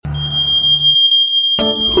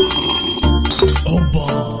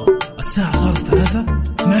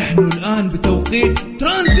الآن بتوقيت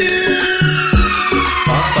ترانزيت.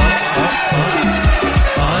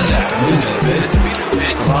 طالع من البيت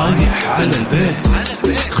رايح على البيت،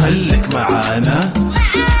 خليك معانا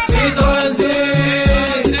في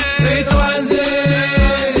ترانزيت. في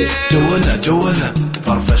ترانزيت جولنا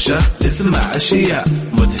فرفشة، اسمع أشياء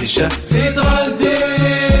مدهشة في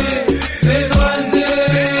ترانزيت. في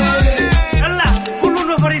ترانزيت يلا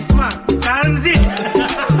كلنا فريسما ترانزيت.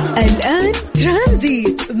 الآن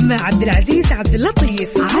ترانزيت مع عبد العزيز عبد اللطيف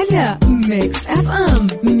على ميكس اف ام.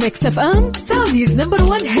 ميكس اف ام سعوديز نمبر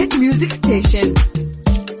 1 هيت ميوزك ستيشن.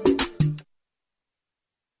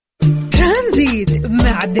 ترانزيت مع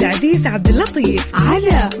عبد العزيز عبد اللطيف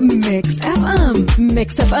على ميكس اف ام.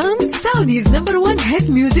 ميكس اف ام سعوديز نمبر 1 هيت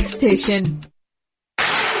ميوزك ستيشن.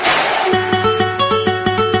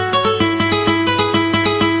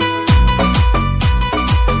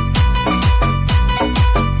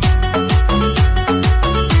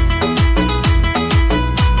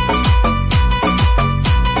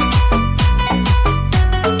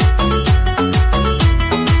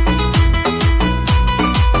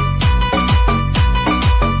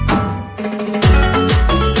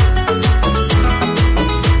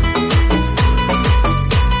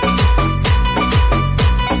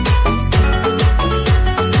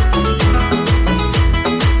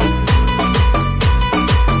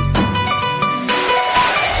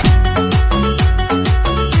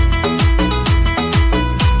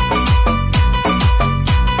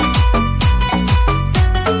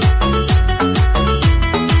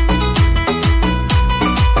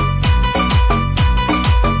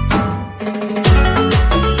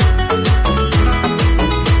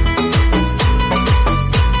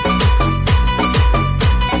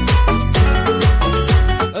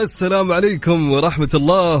 السلام عليكم ورحمة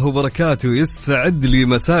الله وبركاته. يسعد لي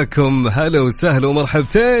مساكم، هلا وسهلا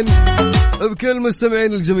ومرحبتين بكل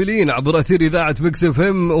مستمعين الجميلين عبر أثير إذاعة ميكس اف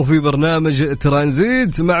ام وفي برنامج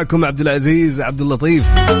ترانزيت. معكم عبد العزيز عبد اللطيف،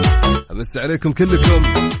 أمس عليكم كلكم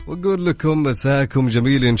وأقول لكم مساكم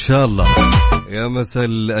جميل إن شاء الله. يا مساء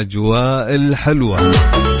الأجواء الحلوة،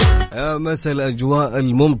 يا مساء الأجواء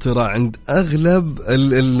الممطرة عند أغلب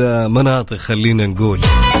المناطق. خلينا نقول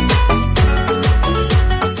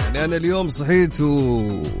أنا اليوم صحيت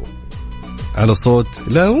على صوت،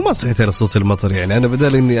 لا هو ما صحيت على صوت المطر، يعني أنا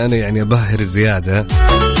بدال إني أنا يعني أبهر زيادة،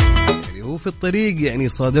 يعني هو في الطريق يعني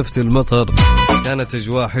صادفت المطر، كانت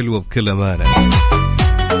أجواء حلوة بكل أمانة.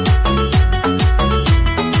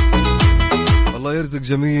 الله يرزق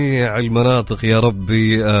جميع المناطق يا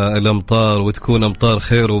ربي الأمطار، وتكون أمطار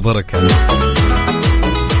خير وبركة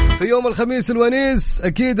في يوم الخميس الونيس.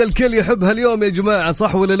 أكيد الكل يحب هاليوم يا جماعة،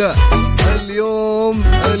 صح ولا لا؟ اليوم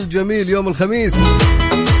الجميل يوم الخميس.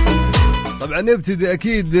 طبعا نبتدي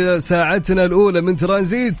أكيد ساعتنا الأولى من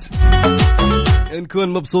ترانزيت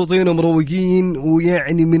نكون مبسوطين ومروقين،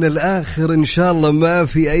 ويعني من الآخر إن شاء الله ما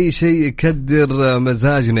في أي شيء يكدر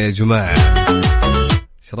مزاجنا يا جماعة.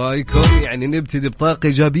 إيش رأيكم؟ يعني نبتدي بطاقة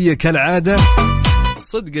إيجابية كالعادة.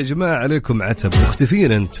 صدق يا جماعة عليكم عتب،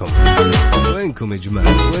 مختفين أنتم، وينكم يا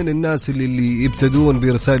جماعة؟ وين الناس اللي يبتدون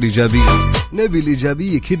برسائل إيجابية؟ نبي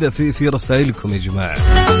الإيجابية كذا في رسائلكم يا جماعة.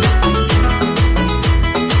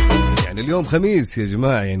 يعني اليوم خميس يا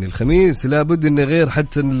جماعة، يعني الخميس لابد إن غير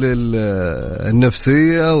حتى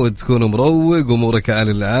النفسية وتكون مروق وأمورك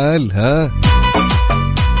على العال. ها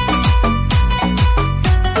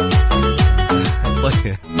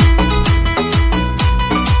طيب،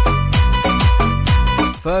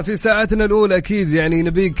 ففي ساعتنا الأولى أكيد يعني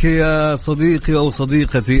نبيك يا صديقي أو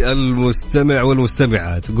صديقتي المستمع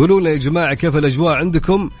والمستمعات، قولوا لنا يا جماعة كيف الأجواء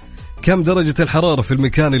عندكم، كم درجة الحرارة في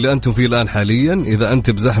المكان اللي أنتم فيه الآن حاليا. إذا أنت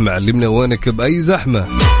بزحمة علمنا وينك بأي زحمة.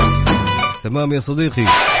 تمام يا صديقي،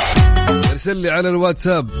 ارسل لي على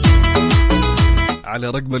الواتساب على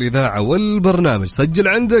رقم الإذاعة والبرنامج، سجل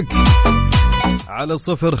عندك على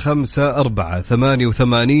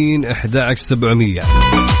 0548811700.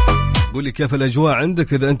 قولي كيف الأجواء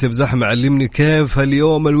عندك. إذا أنت بزحمة علمني كيف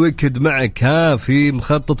اليوم الويكند معك، ها في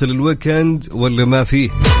مخطط للويكند ولا ما فيه؟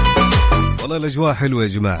 والله الأجواء حلوة يا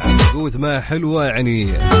جماعة، قوة ما حلوة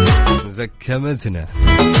يعني زكمتنا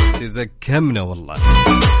تزكمنا والله.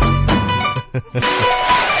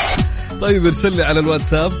 طيب ارسل لي على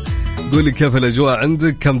الواتساب، قولي كيف الأجواء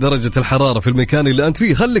عندك، كم درجة الحرارة في المكان اللي أنت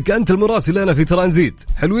فيه. خليك أنت المراسل أنا في ترانزيت.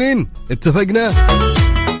 حلوين؟ اتفقنا؟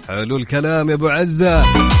 حلو الكلام يا أبو عزة.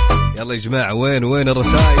 يلا يا جماعة وين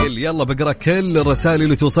الرسائل؟ يلا بقرأ كل الرسائل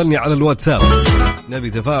اللي توصلني على الواتساب، نبي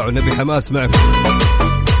تفاعل، نبي حماس معكم.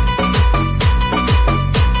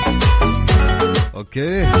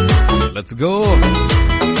 اوكي ليتس جو.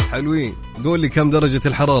 حلوين. قول لي كم درجة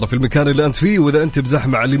الحرارة في المكان اللي أنت فيه، وإذا أنت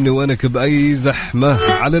بزحمة علمني وأنك بأي زحمة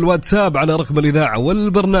على الواتساب على رقم الإذاعة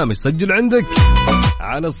والبرنامج. سجل عندك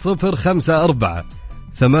على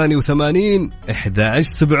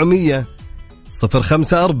 054-88-11700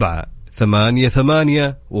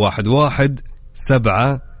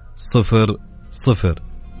 054-88-11-700.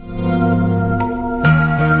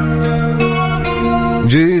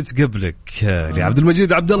 جيت قبلك لعبد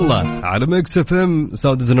المجيد عبد الله على ميكس اف ام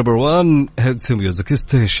ساودز نمبر 1 هيدز ميوزك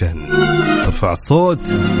ستيشن. ارفع الصوت،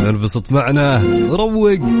 انبسط معنا،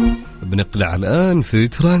 روق. بنقلع الآن في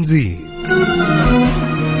ترانزيت.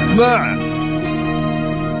 اسمع.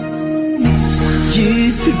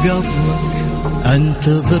 جيت قبلك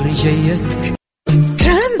انتظر جيتك.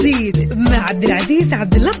 ترانزيت مع عبد العزيز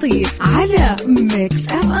عبد اللطيف على ميكس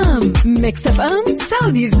اف ام. ميكس اف ام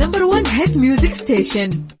سعوديز نمبر 1 هيت ميوزك ستيشن.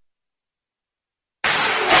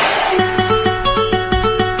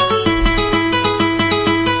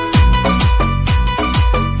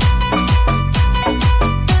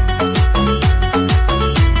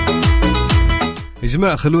 يا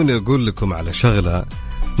جماعة خلوني أقول لكم على شغلة.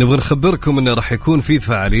 نبغى نخبركم أنه راح يكون في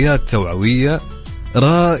فعاليات توعوية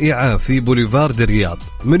رائعة في بوليفارد الرياض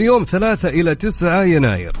من يوم 3 إلى 9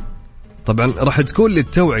 يناير. طبعا راح تكون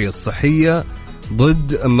للتوعية الصحية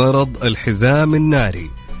ضد مرض الحزام الناري.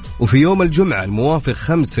 وفي يوم الجمعة الموافق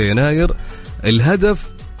 5 يناير الهدف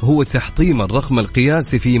هو تحطيم الرقم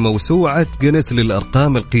القياسي في موسوعة جينيس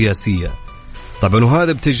للأرقام القياسية. طبعا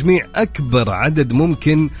وهذا بتجميع أكبر عدد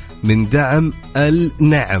ممكن من دعم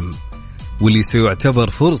النعم، واللي سيعتبر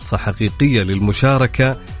فرصة حقيقية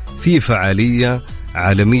للمشاركة في فعالية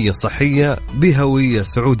عالمية صحية بهوية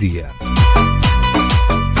سعودية.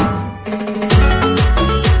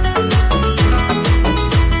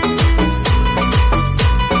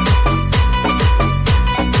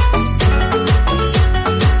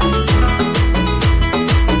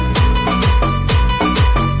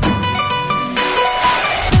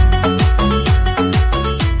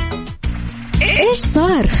 إيش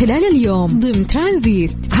صار خلال اليوم ضمن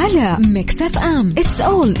ترانزيت على ميكس اف ام. It's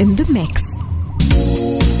all in the mix.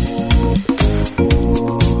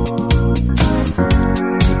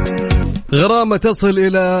 غرامة تصل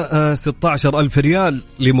إلى 16,000 ريال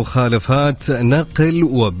لمخالفات نقل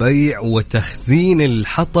وبيع وتخزين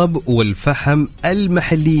الحطب والفحم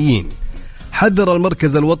المحليين. حذر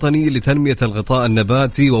المركز الوطني لتنمية الغطاء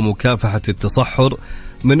النباتي ومكافحة التصحر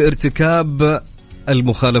من ارتكاب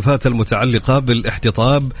المخالفات المتعلقة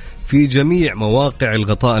بالاحتطاب في جميع مواقع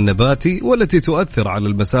الغطاء النباتي والتي تؤثر على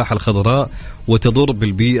المساحة الخضراء وتضر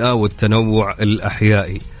بالبيئة والتنوع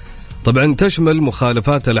الأحيائي. طبعا تشمل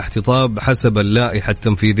مخالفات الاحتطاب حسب اللائحة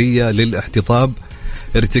التنفيذية للاحتطاب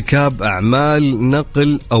ارتكاب أعمال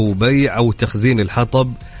نقل أو بيع أو تخزين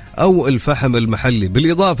الحطب أو الفحم المحلي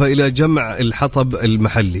بالإضافة إلى جمع الحطب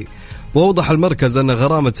المحلي. وأوضح المركز أن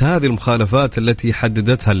غرامة هذه المخالفات التي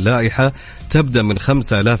حددتها اللائحة تبدأ من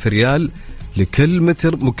 5,000 ريال لكل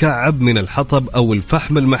متر مكعب من الحطب أو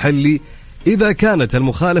الفحم المحلي إذا كانت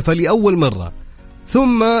المخالفة لأول مرة،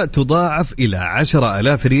 ثم تضاعف إلى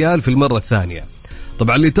 10,000 ريال في المرة الثانية.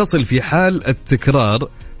 طبعا لتصل في حال التكرار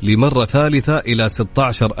لمرة ثالثة إلى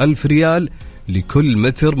 16,000 ريال لكل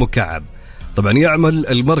متر مكعب. طبعا يعمل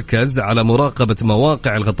المركز على مراقبة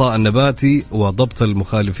مواقع الغطاء النباتي وضبط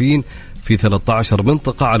المخالفين في 13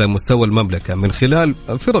 منطقة على مستوى المملكة من خلال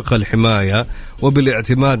فرق الحماية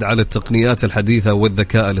وبالاعتماد على التقنيات الحديثة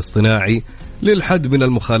والذكاء الاصطناعي للحد من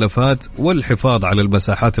المخالفات والحفاظ على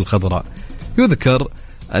المساحات الخضراء. يذكر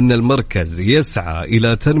أن المركز يسعى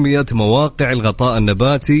إلى تنمية مواقع الغطاء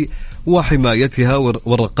النباتي وحمايتها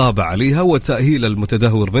والرقابة عليها وتأهيل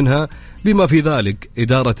المتدهور منها، بما في ذلك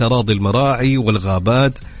إدارة أراضي المراعي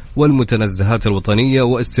والغابات والمتنزهات الوطنية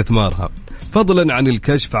واستثمارها، فضلا عن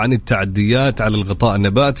الكشف عن التعديات على الغطاء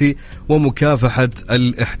النباتي ومكافحة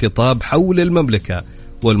الاحتطاب حول المملكة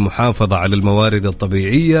والمحافظة على الموارد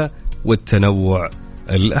الطبيعية والتنوع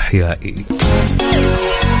الأحيائي.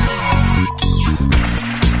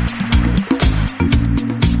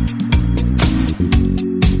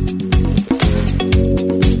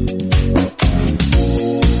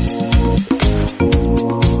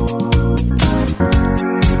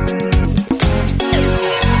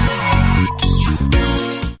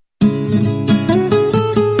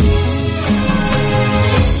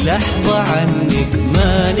 لحظة عنك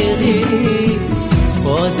ما نغيب،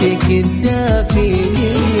 صوتك الدافي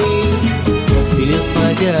في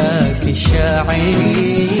صداك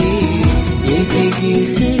الشاعري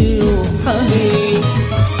يلتقي خل وحبيب،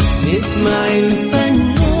 نسمع الفن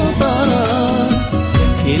وطرب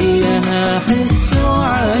كلها حس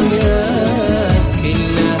وعجب،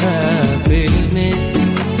 كلها في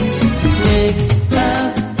الميكس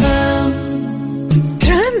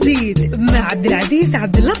عبد العزيز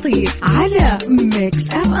عبد اللطيف على ميكس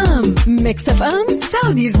اف ام. ميكس اف ام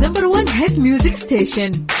سعوديز نمبر 1 هيت ميوزك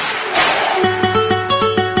ستيشن.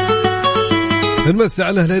 نمسي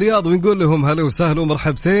على أهل الرياض ونقول لهم هلا وسهلا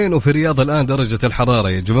ومرحبتين. وفي الرياض الآن درجة الحرارة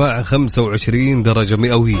يا جماعة 25 درجة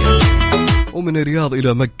مئوية. ومن الرياض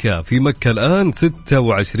إلى مكة، في مكة الآن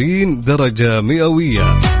 26 درجة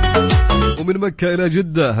مئوية. ومن مكة إلى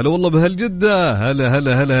جدة، هلا والله بهالجدة، هلا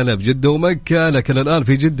هلا هلا هلا بجدة ومكة. لكن الآن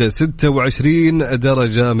في جدة 26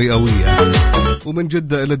 درجة مئوية. ومن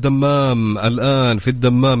جدة إلى الدمام، الآن في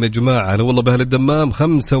الدمام يا جماعة، هلا والله بأهل الدمام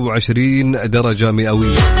 25 درجة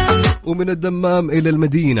مئوية. ومن الدمام إلى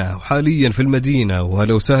المدينة، وحاليا في المدينة،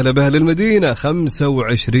 وهلا وسهلا بأهل المدينة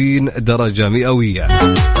 25 درجة مئوية.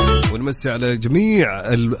 ونمسي على جميع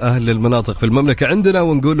أهل المناطق في المملكة عندنا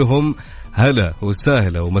ونقول لهم هلا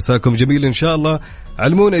وسهلا ومساكم جميل إن شاء الله.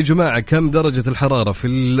 علمونا يا جماعة كم درجة الحرارة في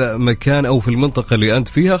المكان أو في المنطقة اللي أنت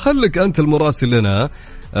فيها. خلك أنت المراسل لنا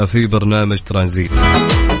في برنامج ترانزيت،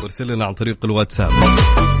 وارسل لنا عن طريق الواتساب.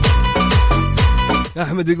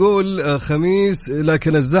 أحمد يقول خميس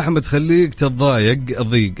لكن الزحمة تخليك تضايق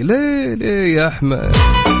ضيق. ليه يا أحمد؟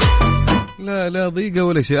 لا ضيقة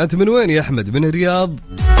ولا شيء. أنت من وين يا أحمد؟ من الرياض؟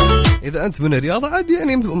 إذا أنت من الرياض عادي،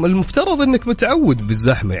 يعني المفترض أنك متعود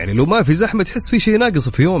بالزحمة. يعني لو ما في زحمة تحس في شيء ناقص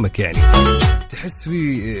في يومك، يعني تحس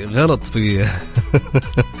في غلط في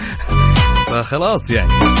فخلاص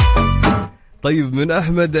يعني. طيب من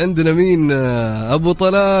أحمد عندنا مين؟ أبو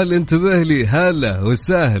طلال انتبه لي، هلا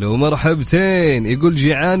وسهلا ومرحبتين. يقول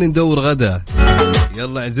جيعان ندور غدا،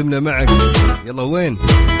 يلا عزمنا معك. يلا وين؟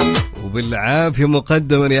 وبالعافية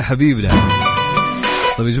مقدما يا حبيبنا.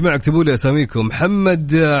 طيب يا جماعة اكتبوا لي أساميكم.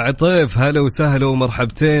 محمد عطيف هلا وسهلا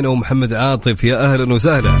ومرحبتين. ومحمد عاطف يا أهلا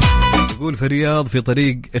وسهلا. يقول في الرياض في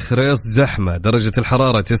طريق إخريص زحمة، درجة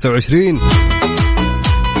الحرارة 29.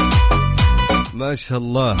 ما شاء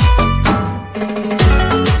الله.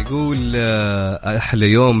 يقول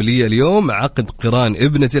أحلى يوم لي اليوم، عقد قران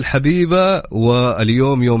ابنتي الحبيبة،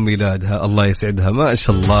 واليوم يوم ميلادها، الله يسعدها. ما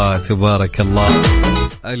شاء الله تبارك الله.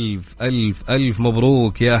 ألف ألف ألف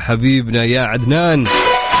مبروك يا حبيبنا يا عدنان.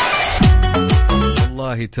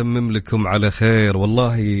 الله يتمم لكم على خير.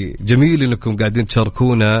 والله جميل أنكم قاعدين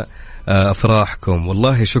تشاركونا أفراحكم.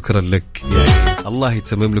 والله شكرا لك، يعني الله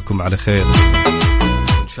يتمم لكم على خير.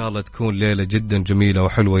 إن شاء الله تكون ليلة جدا جميلة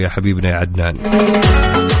وحلوة يا حبيبنا يا عدنان.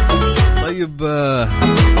 طيب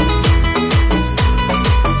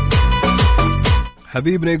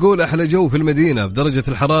حبيبنا يقول أحلى جو في المدينة بدرجة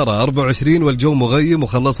الحرارة 24 والجو مغيم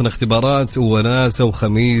وخلصنا اختبارات وناسة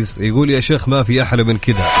وخميس. يقول يا شيخ ما في أحلى من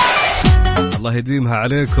كذا، الله يديمها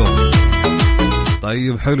عليكم.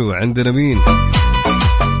 طيب حلو. عندنا مين؟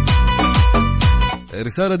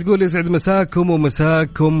 رسالة تقول يسعد مساكم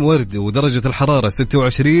ومساكم ورد، ودرجة الحرارة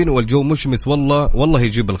 26 والجو مشمس، والله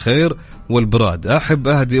يجيب الخير والبراد. أحب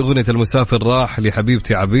أهدي أغنية المسافر راح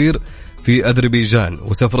لحبيبتي عبير في أذربيجان،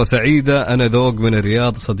 وسفرة سعيدة. أنا ذوق من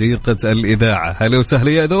الرياض صديقة الإذاعة. هلا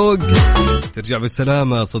وسهلا يا ذوق، ترجع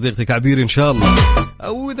بالسلامة صديقتك عبير إن شاء الله.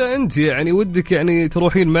 أو إذا أنت يعني ودك يعني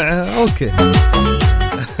تروحين معها أوكي.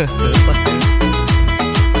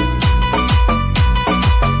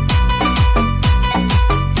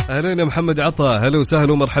 أهلين يا محمد عطا، هلا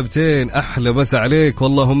وسهلا ومرحبتين. أحلى مسا عليك،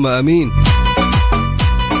 واللهم أمين.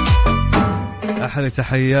 أحلى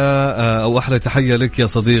تحية أو أحلى تحية لك يا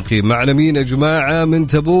صديقي. معنا مين يا جماعة؟ من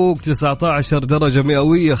تبوك 19 درجة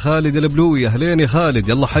مئوية، خالد البلوي. أهلين يا خالد،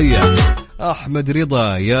 يلا حيا. أحمد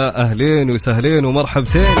رضا يا أهلين وسهلين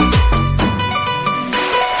ومرحبتين.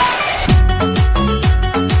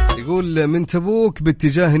 يقول من تبوك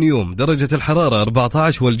باتجاه نيوم، درجة الحرارة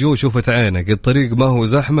 14 والجو شوفت عينك. الطريق ما هو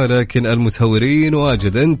زحمة لكن المتهورين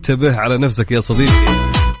واجد. انتبه على نفسك يا صديقي.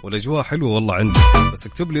 والأجواء حلوة والله عندك، بس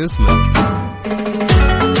اكتب لي اسمك.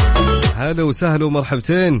 هلا وسهلا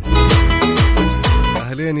ومرحبتين.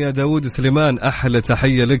 أهلين يا داود سليمان، أحلى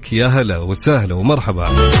تحية لك يا هلا وسهلا ومرحبا.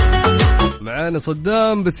 معانا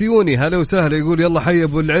صدام بسيوني، هلا وسهلا. يقول يلا حي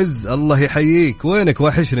أبو العز، الله يحييك. وينك؟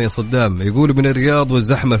 وحشنا يا صدام. يقول من الرياض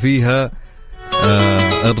والزحمة فيها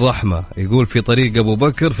الرحمة. يقول في طريق أبو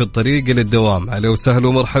بكر في الطريق للدوام. هلا وسهلا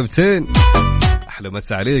ومرحبتين. أحلى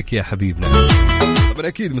مسا عليك يا حبيبنا. طبعا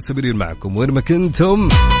أكيد مستمرين معكم وين ما كنتم.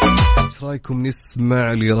 ايش رايكم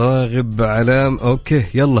نسمع لراغب علام؟ اوكي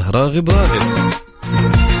يلا راغب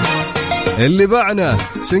اللي باعنا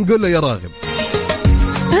شو نقول له يا راغب؟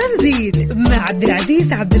 ترانزيت مع عبد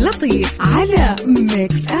العزيز عبد اللطيف على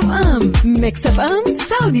ميكس اف ام. ميكس اف ام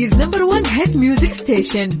سعوديز نمبر 1 هيت ميوزك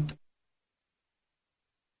ستيشن.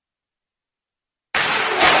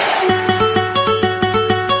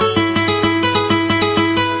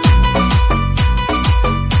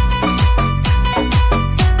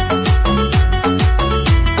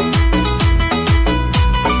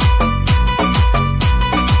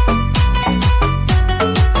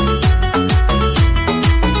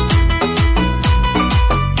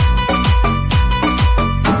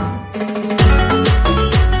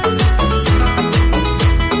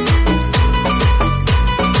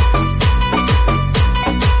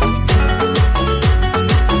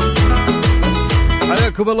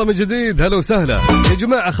 حياكم الله من جديد. هلا وسهلا يا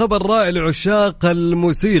جماعة. خبر رائع لعشاق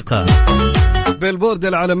الموسيقى. بيلبورد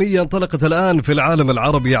العالمية انطلقت الآن في العالم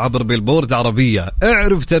العربي عبر بيلبورد عربية.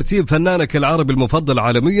 اعرف ترتيب فنانك العربي المفضل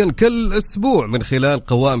عالميا كل أسبوع من خلال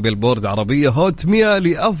قوائم بيلبورد عربية هوت 100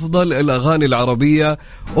 لأفضل الأغاني العربية،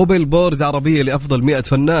 وبيلبورد عربية لأفضل 100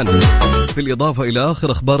 فنان، بالإضافة إلى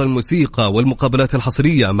آخر أخبار الموسيقى والمقابلات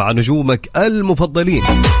الحصرية مع نجومك المفضلين.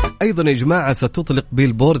 أيضا يا جماعة ستطلق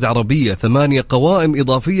بيلبورد عربية 8 قوائم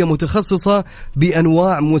إضافية متخصصة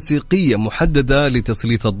بأنواع موسيقية محددة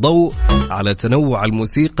لتسليط الضوء على تنوع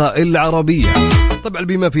الموسيقى العربية، طبعا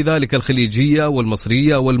بما في ذلك الخليجية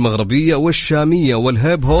والمصرية والمغربية والشامية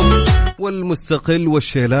والهيب هوب والمستقل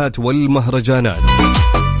والشيلات والمهرجانات.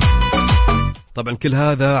 طبعا كل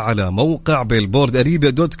هذا على موقع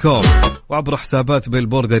billboardarabia.com وعبر حسابات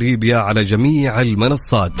بيلبورد أريبيا على جميع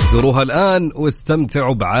المنصات. زوروها الآن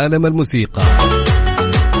واستمتعوا بعالم الموسيقى.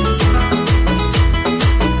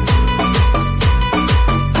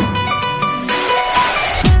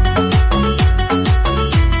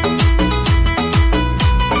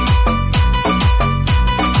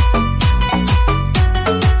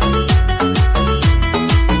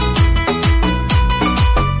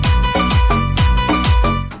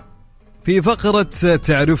 في فقرة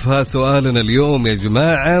تعرفها سؤالنا اليوم يا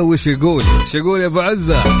جماعة وش يقول يا أبو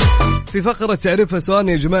عزة؟ في فقرة تعرفها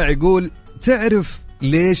سؤالنا يا جماعة يقول: تعرف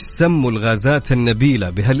ليش سموا الغازات النبيلة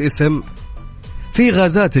بهالاسم؟ في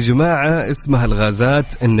غازات يا جماعة اسمها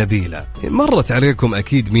الغازات النبيلة، مرت عليكم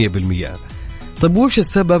أكيد 100%. طيب وش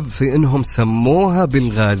السبب في إنهم سموها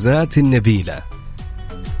بالغازات النبيلة؟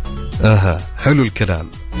 حلو الكلام.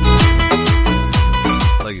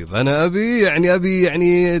 طيب أنا أبي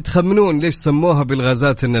يعني تخمنون ليش سموها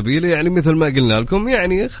بالغازات النبيلة. يعني مثل ما قلنا لكم،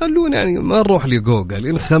 يعني خلونا يعني ما نروح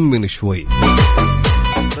لجوجل، نخمن شوي.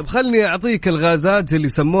 طيب خلني أعطيك الغازات اللي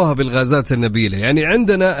سموها بالغازات النبيلة. يعني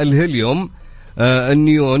عندنا الهيليوم،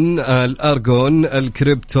 النيون، الأرغون،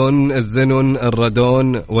 الكريبتون، الزينون،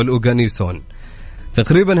 الرادون، والأوغانيسون.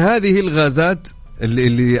 تقريبا هذه الغازات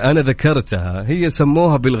اللي أنا ذكرتها هي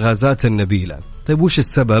سموها بالغازات النبيلة. طيب وش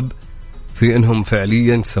السبب في انهم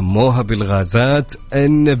فعليا سموها بالغازات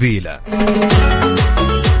النبيلة؟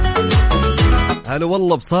 هلا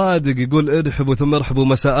والله بصادق يقول: ارحبوا ثم ارحبوا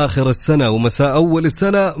مساء آخر السنة ومساء أول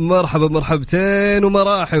السنة، مرحبا مرحبتين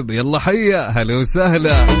ومراحب، يلا حيا. هلا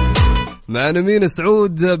وسهلا. معنا مين؟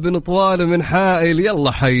 سعود بن طوال من حائل،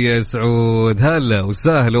 يلا حيا سعود، هلا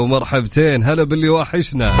وسهلا ومرحبتين. هلا باللي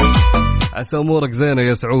واحشنا، عسى أمورك زينة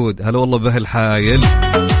يا سعود. هلا والله بهالحايل.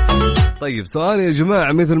 طيب سؤال يا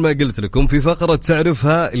جماعة، مثل ما قلت لكم في فقرة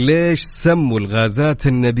تعرفها ليش سموا الغازات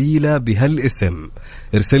النبيلة بهالاسم.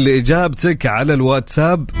 ارسل لي إجابتك على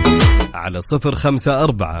الواتساب على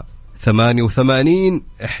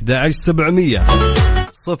 054-88-11700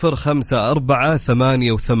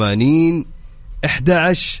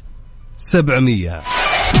 054-88-11700.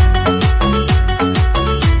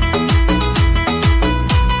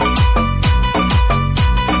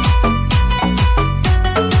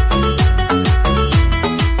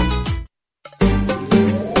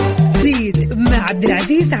 عبد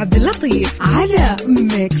العزيز عبد اللطيف على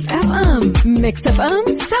ميكس اف ام. ميكس اف ام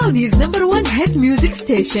سعوديز نمبر 1 هيت ميوزك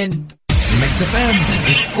ستيشن. ميكس اف ام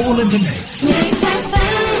it's all in the mix.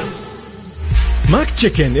 ماك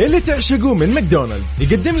تشيكن اللي تعشقوه من ماكدونالدز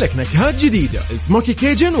يقدم لك نكهات جديدة، السموكي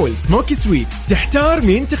كيجن والسموكي سويت. تحتار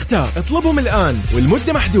مين تختار؟ اطلبهم الآن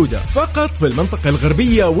والمدة محدودة، فقط في المنطقة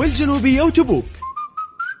الغربية والجنوبية وتبوك.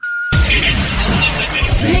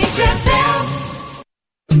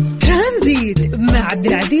 ترانزيت مع عبد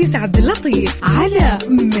العزيز عبد اللطيف على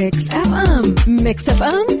ميكس اف ام. ميكس اف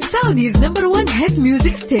ام سعوديز نمبر 1 هيت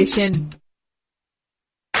ميوزك ستيشن.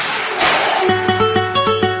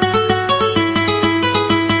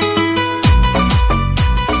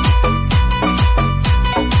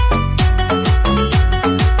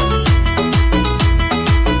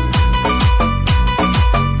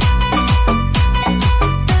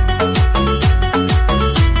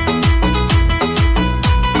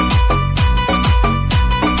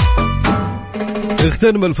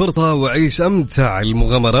 اغتنم الفرصة وعيش أمتع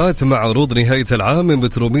المغامرات مع عروض نهاية العام من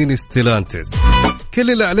بترومين ستيلانتس.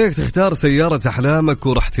 كل اللي عليك تختار سيارة أحلامك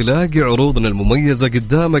ورح تلاقي عروضنا المميزة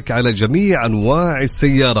قدامك على جميع أنواع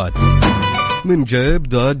السيارات، من جيب،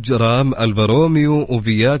 داج، رام، ألفا روميو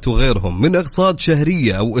وفيات وغيرهم، من أقساط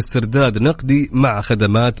شهرية أو استرداد نقدي مع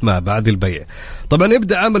خدمات ما بعد البيع. طبعا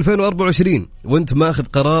ابدأ عام 2024 وانت ماخذ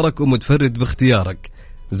قرارك ومتفرد باختيارك.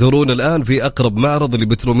 زورونا الآن في أقرب معرض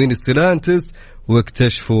لبترومين ستيلانتس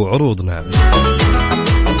واكتشفوا عروضنا.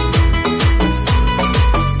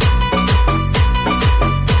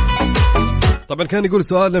 طبعا كان يقول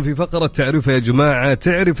سؤالنا في فقرة تعرفها يا جماعة،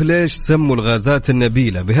 تعرف ليش سموا الغازات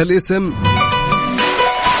النبيلة بهالاسم؟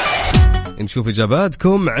 نشوف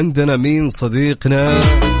إجاباتكم. عندنا مين صديقنا؟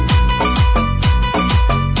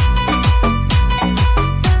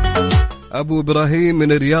 أبو إبراهيم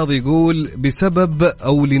من الرياض يقول بسبب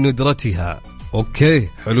أو لندرتها. أوكي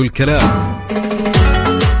حلو الكلام.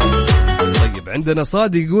 طيب عندنا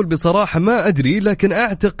صادق يقول بصراحة ما أدري، لكن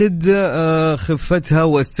أعتقد خفتها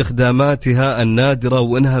واستخداماتها النادرة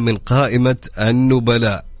وإنها من قائمة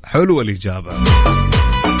النبلاء. حلوة الإجابة.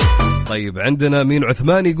 طيب عندنا مين؟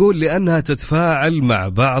 عثمان يقول لأنها تتفاعل مع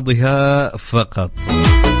بعضها فقط.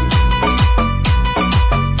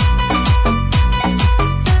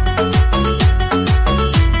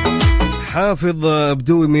 حافظ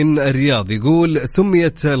بدوي من الرياض يقول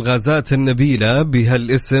سميت الغازات النبيلة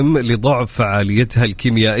بهالاسم لضعف فعاليتها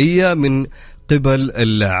الكيميائية من قبل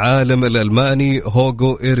العالم الألماني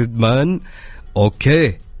هوغو إيردمان.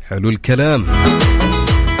 أوكي حلو الكلام.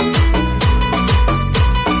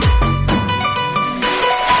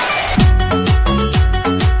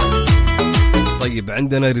 طيب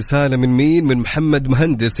عندنا رسالة من مين؟ من محمد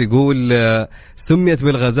مهندس يقول سميت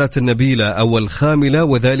بالغازات النبيلة أو الخاملة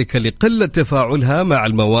وذلك لقلة تفاعلها مع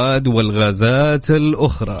المواد والغازات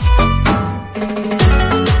الأخرى.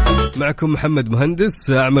 معكم محمد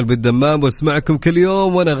مهندس، أعمل بالدمام واسمعكم كل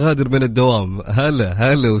يوم وأنا غادر من الدوام.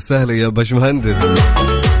 هلا وسهلا يا باش مهندس.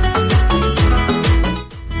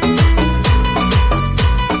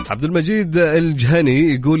 عبد المجيد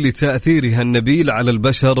الجهني يقول لتأثيرها النبيل على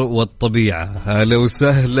البشر والطبيعة. هلا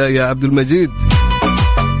وسهلا يا عبد المجيد.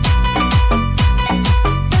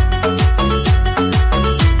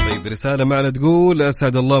 طيب رسالة معنا تقول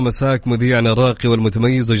أسعد الله مساك مذيعنا الراقي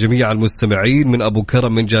والمتميز وجميع المستمعين من أبو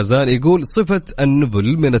كرم من جازان. يقول صفة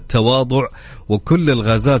النبل من التواضع، وكل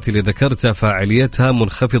الغازات اللي ذكرتها فاعليتها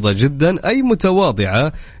منخفضة جدا أي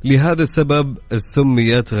متواضعة، لهذا السبب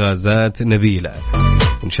سميت غازات نبيلة.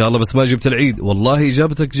 إن شاء الله بس ما جبت العيد. والله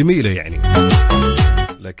إجابتك جميلة يعني،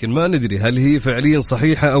 لكن ما ندري هل هي فعليا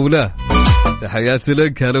صحيحة أو لا. تحياتي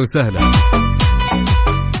لك، هلا وسهلا.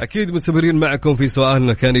 أكيد مستمرين معكم في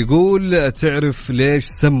سؤالنا كان يقول تعرف ليش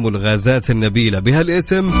سموا الغازات النبيلة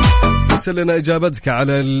بهالاسم؟ ارسل لنا إجابتك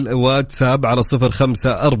على الواتساب على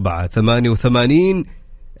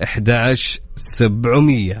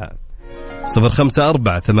 054-88-11700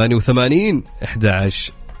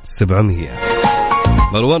 054-88-11700.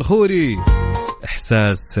 مروان خوري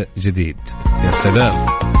إحساس جديد. يا سلام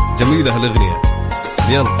جميلة هالأغنية.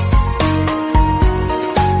 يلا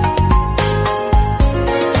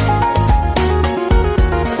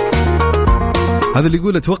هذا اللي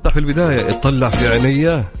يقول اتوقع في البداية اطلع في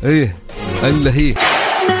عينيا. ايه الا هي.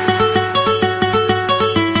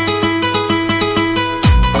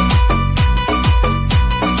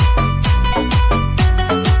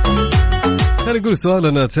 كان يقول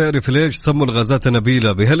سؤالنا تعرف ليش سموا الغازات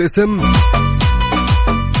النبيلة بهالاسم؟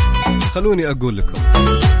 خلوني أقول لكم.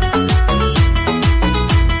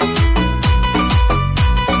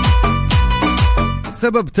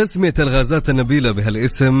 سبب تسمية الغازات النبيلة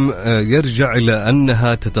بهالاسم يرجع إلى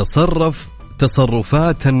أنها تتصرف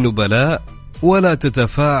تصرفات النبلاء ولا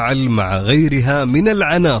تتفاعل مع غيرها من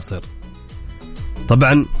العناصر.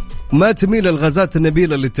 طبعا ما تميل الغازات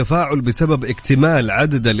النبيلة للتفاعل بسبب اكتمال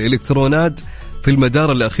عدد الإلكترونات في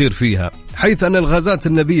المدار الأخير فيها، حيث أن الغازات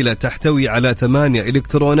النبيلة تحتوي على 8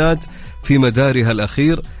 إلكترونات في مدارها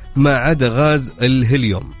الأخير ما عدا غاز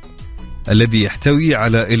الهيليوم الذي يحتوي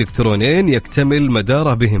على إلكترونين يكتمل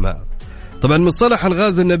مداره بهما. طبعا مصطلح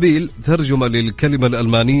الغاز النبيل ترجمة للكلمة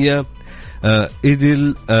الألمانية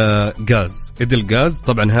إيدل غاز.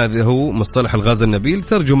 طبعا هذا هو مصطلح الغاز النبيل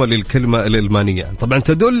ترجمة للكلمة الألمانية. طبعا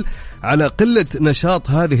تدل على قلة نشاط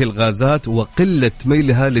هذه الغازات وقلة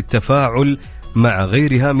ميلها للتفاعل مع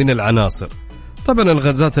غيرها من العناصر. طبعا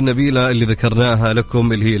الغازات النبيلة اللي ذكرناها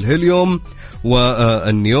لكم اللي هي الهيليوم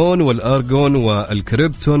والنيون والأرغون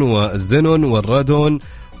والكريبتون والزينون والرادون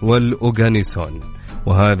والأوغانيسون.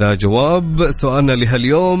 وهذا جواب سؤالنا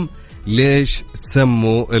لهاليوم، ليش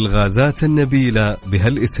سموا الغازات النبيلة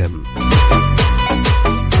بهالاسم؟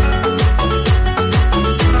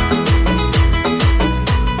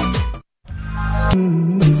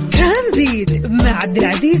 ترانزيت مع عبد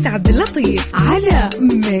العزيز عبد اللطيف على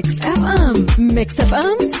ميكس اف ام. ميكس اف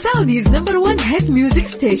ام سعوديز نمبر 1 هيت ميوزك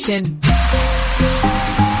ستيشن.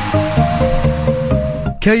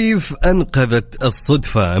 كيف أنقذت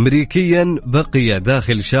الصدفة أمريكيا بقي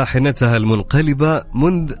داخل شاحنتها المنقلبة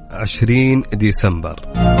منذ 20 ديسمبر؟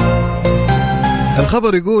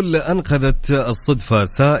 الخبر يقول أنقذت الصدفة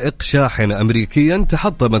سائق شاحن أمريكيا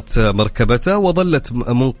تحطمت مركبته وظلت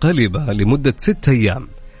منقلبة لمدة 6 أيام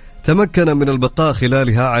تمكن من البقاء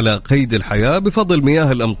خلالها على قيد الحياة بفضل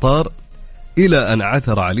مياه الأمطار إلى أن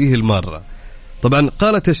عثر عليه المارة. طبعا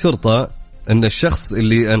قالت الشرطة أن الشخص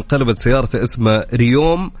اللي انقلبت سيارته اسمه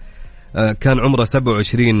ريوم، كان عمره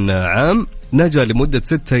 27 عام، نجا لمدة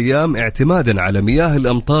 6 أيام اعتمادا على مياه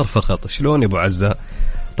الأمطار فقط. شلون يا أبو عزة؟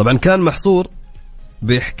 طبعا كان محصور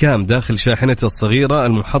بإحكام داخل شاحنته الصغيرة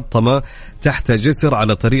المحطمة تحت جسر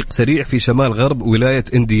على طريق سريع في شمال غرب ولاية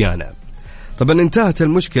إنديانا. طبعا انتهت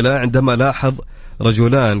المشكلة عندما لاحظ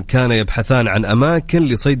رجلان كان يبحثان عن أماكن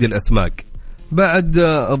لصيد الأسماك بعد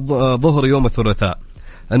ظهر يوم الثلاثاء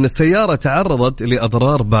أن السيارة تعرضت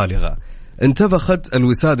لأضرار بالغة، انتفخت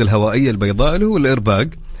الوسادة الهوائية البيضاء اللي هو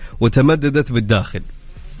الإيرباج وتمددت بالداخل.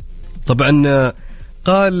 طبعا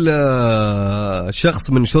قال شخص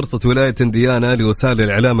من شرطة ولاية إنديانا لوسائل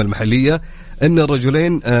الإعلام المحلية أن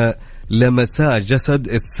الرجلين لمسا جسد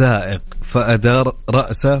السائق فأدار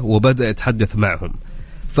رأسه وبدأ يتحدث معهم،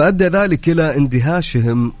 فأدى ذلك إلى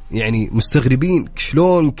اندهاشهم، يعني مستغربين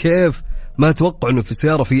شلون كيف ما توقعوا أنه في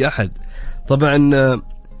السيارة في أحد. طبعا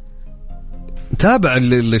تابع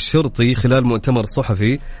للشرطي خلال مؤتمر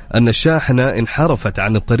صحفي أن الشاحنة انحرفت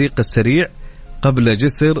عن الطريق السريع قبل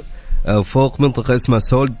جسر فوق منطقة اسمها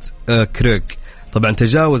سولت كريك. طبعا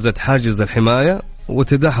تجاوزت حاجز الحماية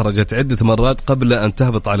وتدحرجت عدة مرات قبل أن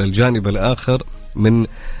تهبط على الجانب الآخر من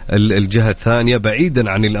الجهة الثانية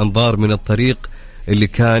بعيدا عن الأنظار من الطريق اللي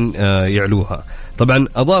كان يعلوها. طبعا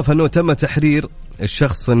أضاف أنه تم تحرير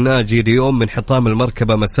الشخص الناجي اليوم من حطام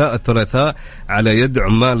المركبة مساء الثلاثاء على يد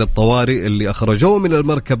عمال الطوارئ اللي أخرجوه من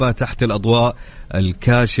المركبة تحت الأضواء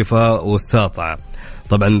الكاشفة والساطعة.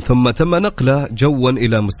 طبعا ثم تم نقله جوا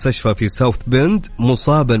إلى مستشفى في ساوث بند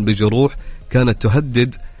مصابا بجروح كانت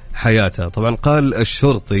تهدد حياته. طبعا قال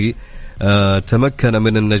الشرطي تمكن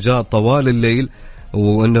من النجاة طوال الليل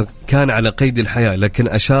وأنه كان على قيد الحياة، لكن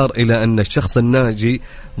أشار إلى أن الشخص الناجي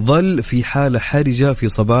ظل في حالة حرجة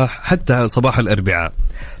حتى صباح الأربعاء.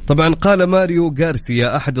 طبعا قال ماريو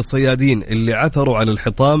غارسيا أحد الصيادين اللي عثروا على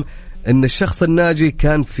الحطام أن الشخص الناجي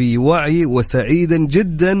كان في وعي وسعيدا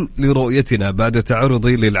جدا لرؤيتنا بعد تعرضه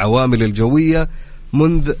للعوامل الجوية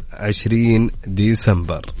منذ 20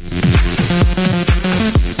 ديسمبر.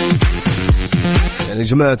 يعني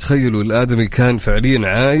جماعة تخيلوا الآدمي كان فعليا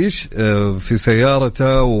عايش في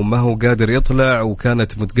سيارته وما هو قادر يطلع،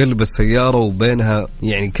 وكانت متقلبة السيارة وبينها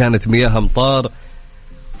يعني كانت مياه أمطار،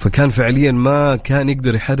 فكان فعليا ما كان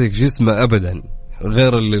يقدر يحرك جسمه أبدا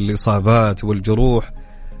غير الإصابات والجروح.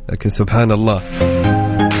 لكن سبحان الله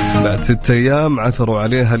بعد 6 أيام عثروا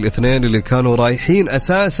عليها الاثنين اللي كانوا رايحين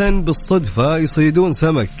أساسا بالصدفة يصيدون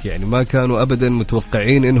سمك، يعني ما كانوا أبدا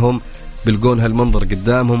متوقعين إنهم بيلقون هالمنظر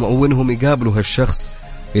قدامهم أو إنهم يقابلوا هالشخص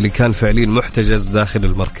اللي كان فعليا محتجز داخل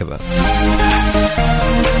المركبة.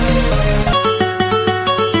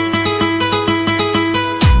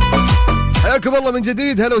 حياكم الله من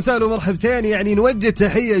جديد، هلا وسهلا ومرحبتين. يعني نوجه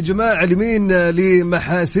تحية يا جماعة لمين؟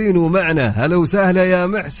 لمحاسين ومعنا. هلا وسهلا يا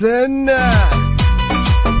محسن،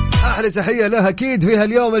 أحلى تحية له أكيد في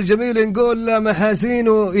هاليوم الجميل. نقول له محاسين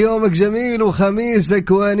ويومك جميل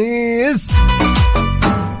وخميسك ونيس.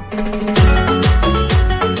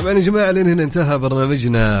 طبعا يا جماعة لين هنا انتهى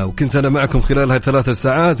برنامجنا، وكنت أنا معكم خلال هاي 3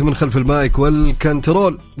 ساعات من خلف المايك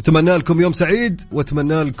والكنترول. أتمنى لكم يوم سعيد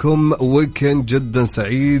وأتمنى لكم ويكند جدا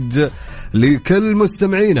سعيد لكل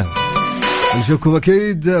مستمعينا. نشوفكم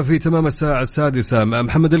أكيد في تمام الساعة 6 مع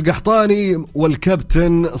محمد القحطاني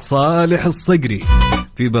والكابتن صالح الصقري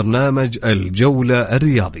في برنامج الجولة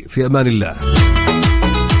الرياضي. في أمان الله.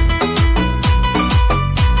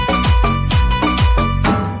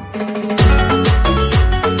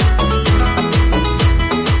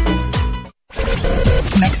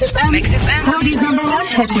 Mix FM, Saudi's #1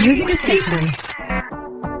 hit music station.